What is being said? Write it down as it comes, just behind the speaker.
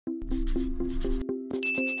An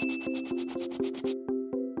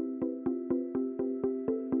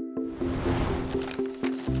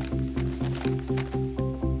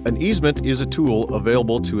easement is a tool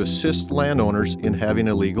available to assist landowners in having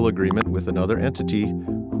a legal agreement with another entity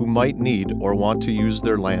who might need or want to use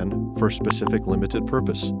their land for a specific limited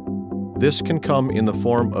purpose. This can come in the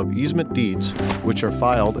form of easement deeds, which are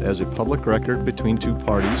filed as a public record between two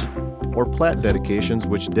parties, or plat dedications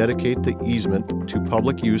which dedicate the easement to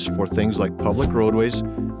public use for things like public roadways,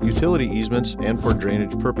 utility easements, and for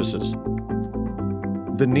drainage purposes.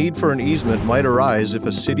 The need for an easement might arise if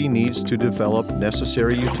a city needs to develop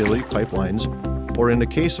necessary utility pipelines, or in the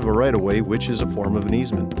case of a right-of-way, which is a form of an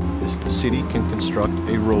easement. The city can construct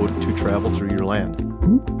a road to travel through your land.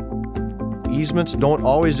 Easements don't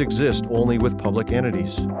always exist only with public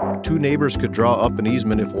entities. Two neighbors could draw up an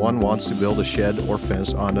easement if one wants to build a shed or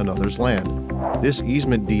fence on another's land. This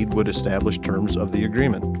easement deed would establish terms of the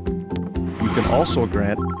agreement. You can also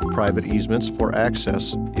grant private easements for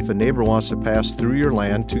access if a neighbor wants to pass through your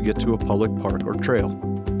land to get to a public park or trail.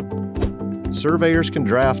 Surveyors can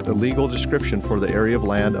draft a legal description for the area of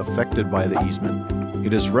land affected by the easement.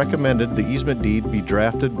 It is recommended the easement deed be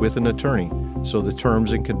drafted with an attorney, so the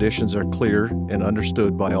terms and conditions are clear and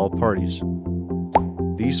understood by all parties.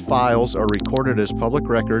 These files are recorded as public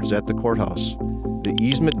records at the courthouse. The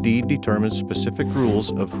easement deed determines specific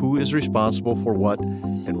rules of who is responsible for what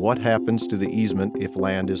and what happens to the easement if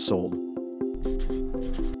land is sold.